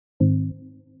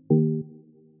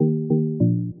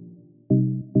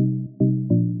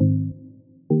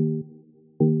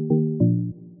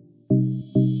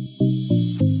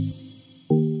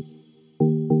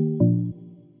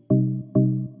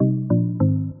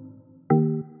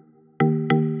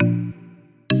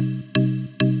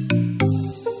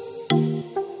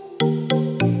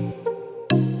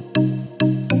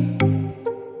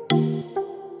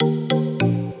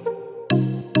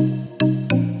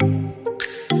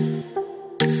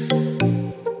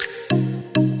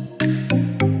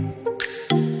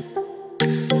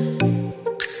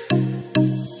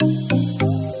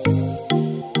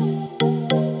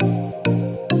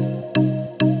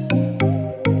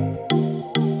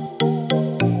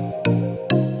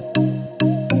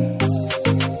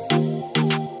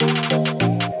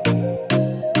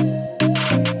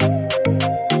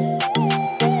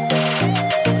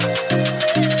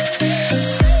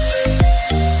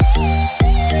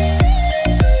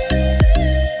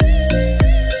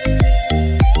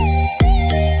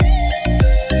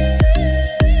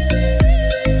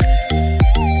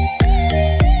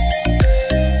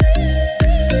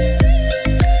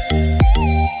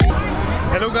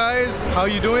guys, how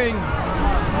you doing?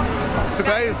 So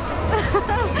guys,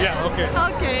 yeah, okay.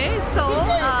 Okay, so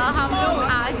हम लोग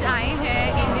आज आए हैं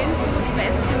Indian Food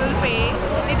Festival पे.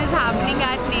 It is happening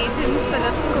at Nathan's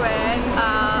Phillip Square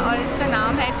और इसका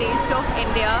नाम है Taste of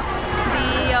India.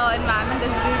 The environment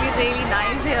is really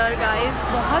nice here, guys.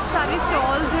 बहुत सारे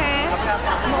stalls हैं.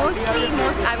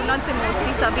 I will not say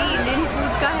mostly, सभी Indian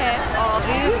food का है.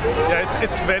 Yeah,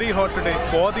 it's very hot today.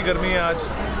 बहुत ही गर्मी है आज.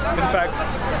 In fact,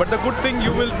 but the good thing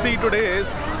you will see today is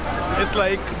it's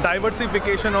like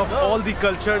diversification of all the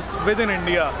cultures within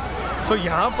India. So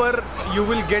यहाँ पर you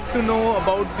will get to know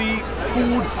about the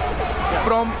foods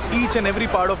from each and every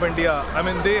part of India. I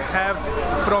mean, they have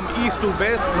from east to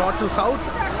west, north to south.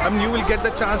 I mean, you will get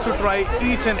the chance to try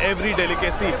each and every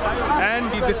delicacy.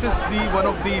 And this is one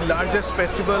of the largest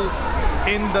festival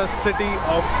in the city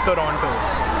of Toronto.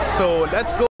 So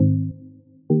let's go.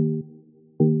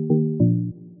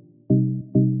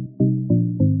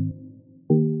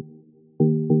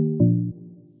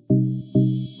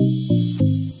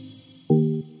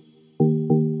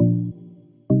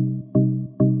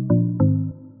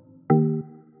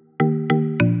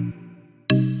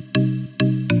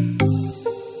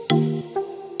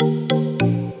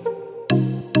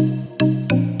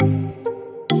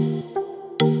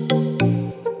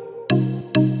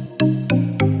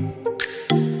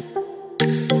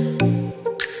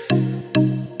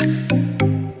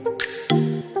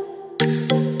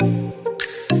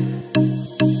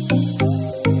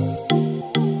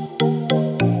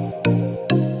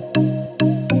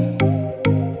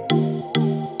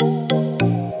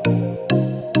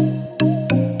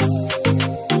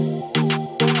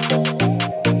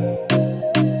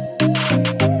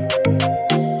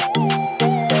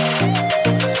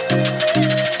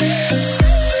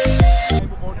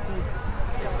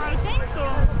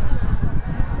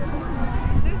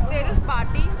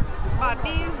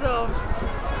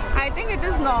 I think it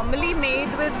is normally made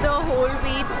with the whole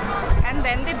wheat and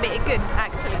then they bake it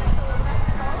actually.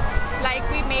 Like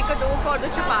we make a dough for the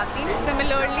chapati.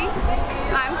 Similarly,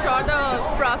 I'm sure the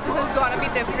process is gonna be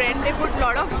different. They put a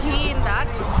lot of ghee in that,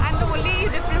 and the only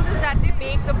difference is that they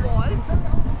bake the balls.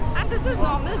 And this is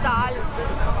normal dal,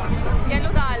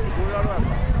 yellow dal,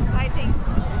 I think,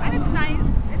 and it's nice.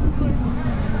 It's good.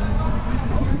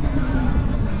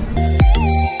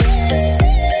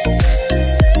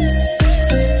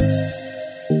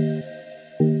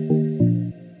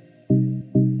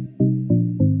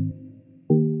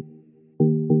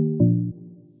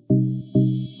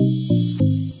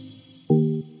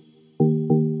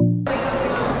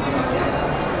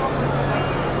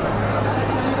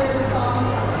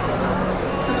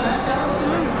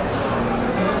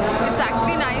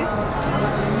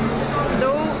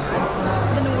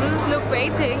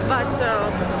 But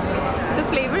the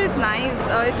flavor is nice.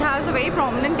 It has a very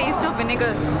prominent taste of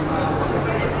vinegar.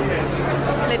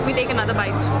 Let me take another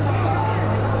bite.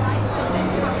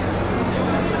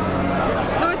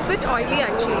 No, it's a bit oily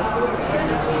actually.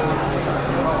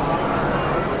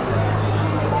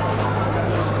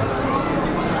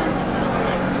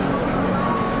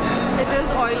 It is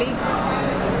oily,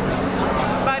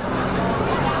 but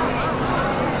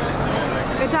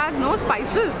it has no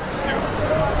spices.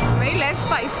 Very less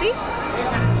spicy,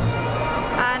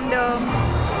 and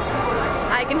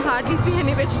I can hardly see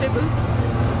any vegetables.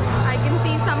 I can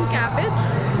see some cabbage,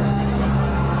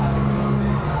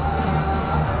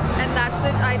 and that's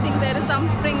it. I think there is some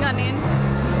spring onion,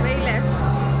 very less.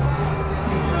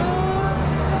 So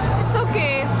it's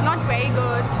okay, not very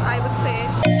good, I would say.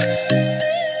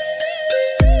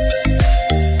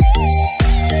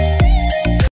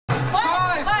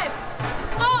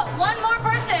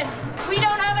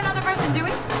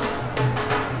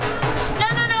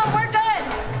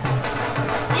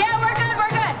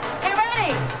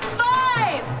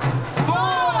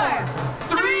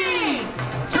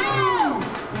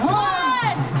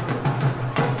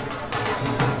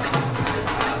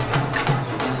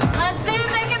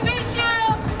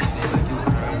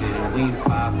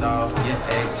 Off your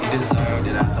ex, you deserved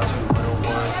it. I thought you were the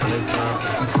one for the drunk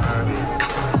and confirm it.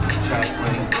 Track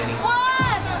winning, winning.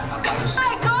 What? Oh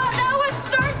my god, that was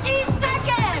 13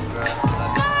 seconds!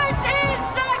 13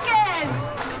 seconds!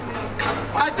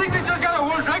 I think we just got a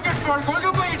world record for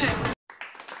Golgappe eating.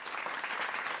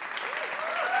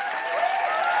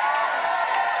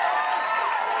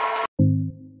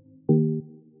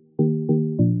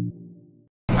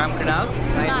 I'm Kaneda.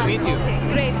 Nice to meet you. Okay,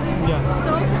 great. Yeah.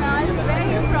 So Kaneda, where are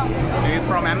you from? We're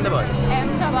from Ahmedabad.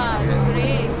 Ahmedabad,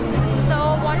 great. So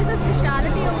what is the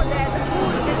speciality over there? The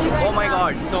food that you guys Oh my have?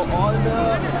 god. So all the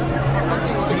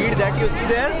meat that you see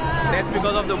there, That's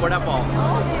because of the vada pav.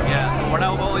 Yeah,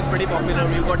 vada pav is pretty popular.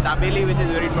 We've got dabeli, which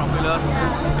is very popular,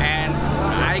 and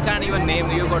I can't even name.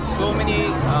 You've got so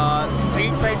many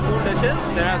street side food dishes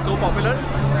that are so popular.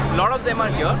 A lot of them are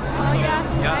here. Oh yes,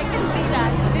 Yeah. I can see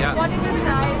that. So Yeah. what did you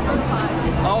try so far?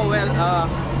 Oh well,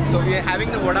 so we are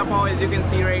having the vada pav as you can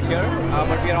see right here,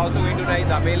 but we are also going to try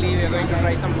dabeli. We are going to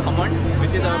try some khaman,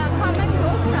 which is a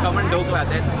khaman dokla.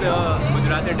 That's the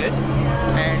Gujarati dish,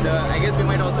 and I guess we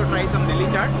might also try some Delhi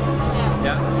chaat.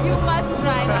 Yeah. You must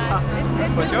try that.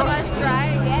 It's For sure. a must try.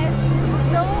 Yes.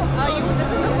 So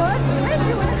this is the first dish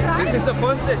you will try. This is the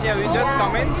first dish. Yeah, we just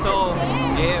come in. So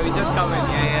yeah, we just come in.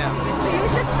 Yeah. So you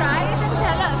should try it and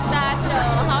tell us that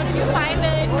how did you find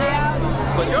it?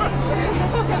 For sure.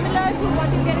 Similar to what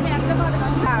you get in Ahmedabad.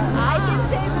 I can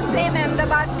say the same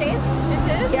Ahmedabad taste. It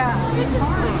is? Yeah. Which is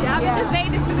good, yeah. Which is very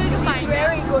difficult to find.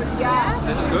 Very good, yeah.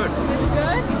 This is good. It's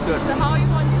good? Good. So how you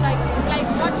want to like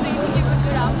what rating you would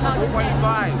give out of 10?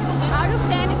 2.5. Out of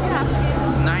 10 if you have to give.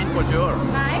 9 for sure.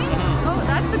 9? Oh,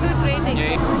 that's a good rating.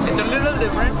 Yeah. It's a little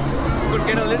different. Could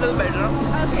get a little better.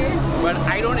 Okay. But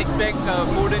I don't expect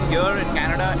food in here in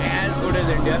Canada as good as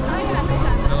India. I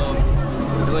understand. So,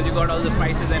 because you got all the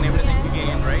spices and everything Yes. kicking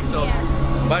in, right? So, Yes.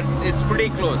 but it's pretty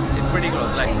close. It's pretty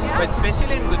close. Like, Yeah. but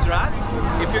especially in Gujarat,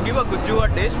 if you give a gujju a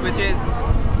dish which is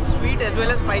sweet as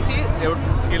well as spicy, they would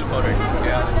kill for it.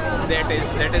 Yeah, that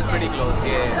is pretty close.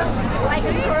 Yeah. Like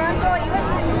in Toronto, even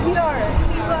here,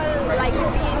 people like the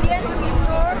Indians,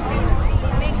 we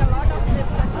make a lot of these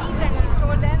chutneys and we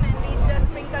store them and we just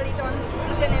sprinkle it on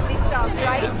each and every stuff,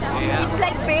 right? Yeah. It's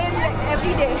like baked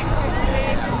every day.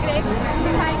 Great. So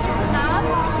thank you, Kunal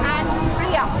and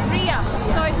Priya.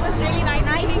 So it was really nice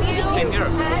meeting you. Same here.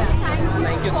 And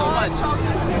Thank you so for much. talking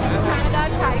to Kaneda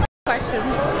Tiger. Questions.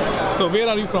 So where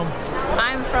are you from?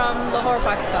 I'm from Lahore,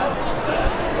 Pakistan.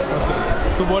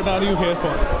 So what are you here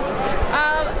for?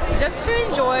 Just to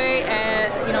enjoy,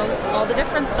 all the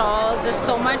different stalls. There's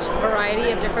so much variety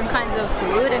of different kinds of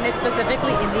food, and it's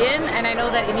specifically Indian. And I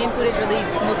know that Indian food is really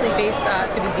mostly based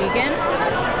to be vegan.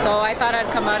 So I thought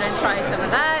I'd come out and try some of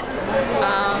that,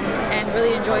 and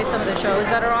really enjoy some of the shows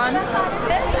that are on.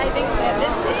 I think that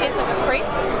this is a case of a crepe.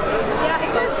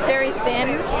 So it's very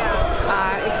thin.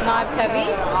 It's not heavy,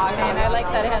 and I like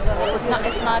that it has a little.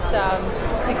 It's not.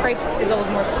 See, crepe is always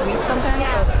more sweet sometimes.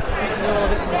 So this is a little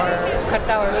bit more cut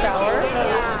down or sour,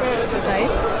 which is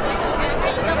nice.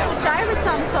 Try with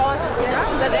some sauce, the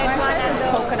red My one and favorite is the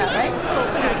coconut, right?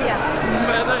 coconut, yeah.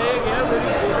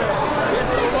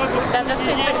 That just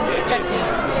tastes like chutney.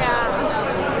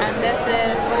 Yeah. And this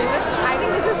is what is this? I think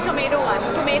this is tomato one.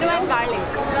 Tomato and garlic.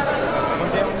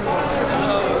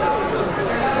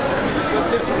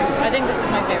 I think this is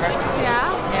my favorite. Yeah.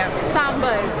 Yeah.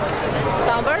 Sambar.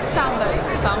 Sambar? Sambar.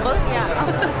 Sambar? Yeah.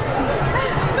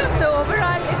 So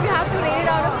overall, if you have to rate it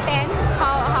out of 10,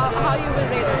 how you will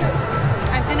rate it?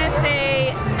 I'm gonna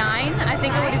say 9. I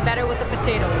think it would be better with the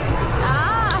potatoes.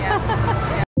 Ah.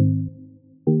 Yeah.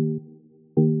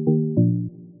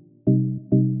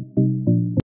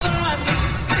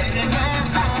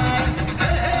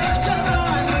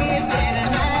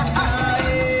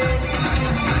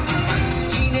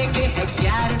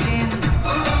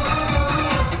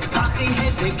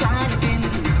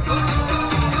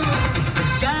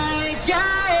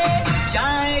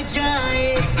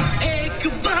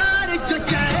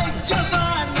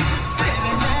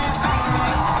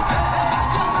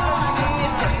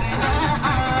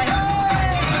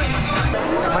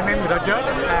 My name is Rajat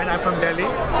and I'm from Delhi.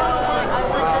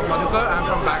 Madhukar, I'm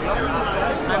from Bangalore.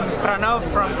 I'm Pranav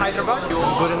from Hyderabad.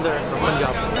 Gurinder from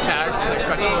Punjab. Chats like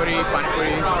kachori, pani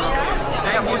puri.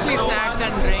 Yeah, mostly snacks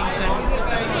and drinks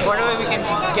and whatever we can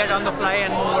get on the fly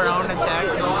and move around and chat.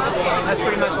 That's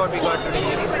pretty much what we got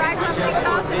today. Try something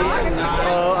else.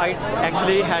 I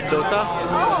actually had dosa.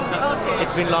 Oh, okay.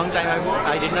 It's been a long time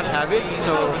I did not have it,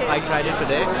 so I tried it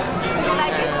today. You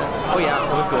like it? Oh yeah,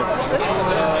 it was good.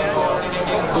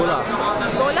 Gola.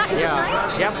 Gola, is Yeah. it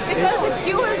nice? Yep. Because the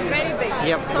queue is very big.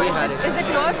 Yep, So we is had it. Is it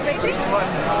worth waiting? We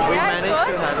Yeah, it's managed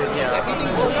to good? have it, yeah.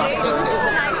 Okay, this is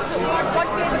a nice food. What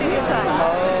flavor did you try?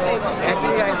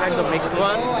 Actually, I had the mixed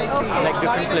one, like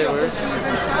different flavors,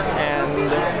 and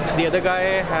the other guy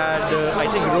had, I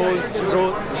think,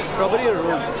 strawberry or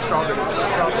rose? Strawberry.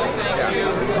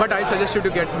 Yeah. But I suggest you to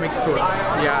get mixed fruit.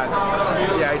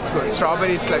 Yeah, it's good.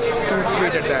 Strawberry is like too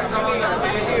sweet at that. I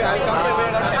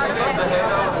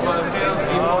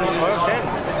think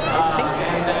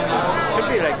should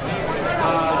be like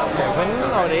 7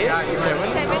 or 8.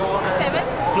 7. 7?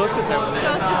 Close to 7.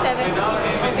 Close to 7.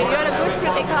 Okay, you're a good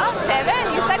critic, huh?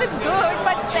 7? You said it's good,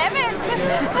 but 7?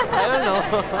 I don't know.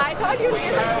 I thought you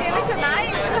gave it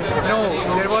tonight. No,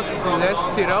 there was less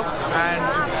syrup and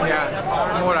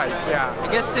more ice. Yeah.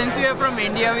 I guess since we are from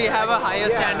India, we have a higher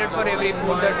standard for every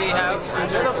food that we have.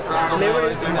 The flavor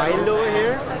is mild over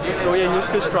here, so we are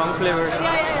used to strong flavors.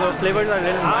 So flavors are a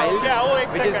little mild,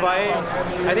 which is why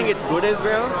I think it's good as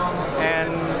well.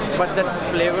 But the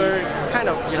flavor kind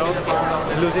of,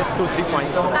 loses 2-3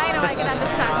 points. I know, I can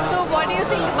understand. So what do you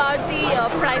think about the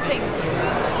pricing?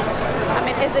 I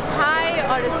mean, is it high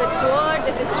or is it good?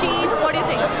 Is it cheap? What do you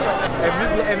think?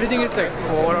 Everything is like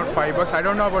 $4 or $5. I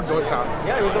don't know about dosa.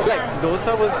 Yeah, it was like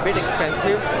dosa was a bit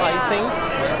expensive, I think,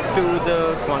 to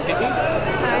the quantity.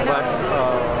 But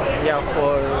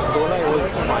for dosa it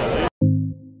was fine.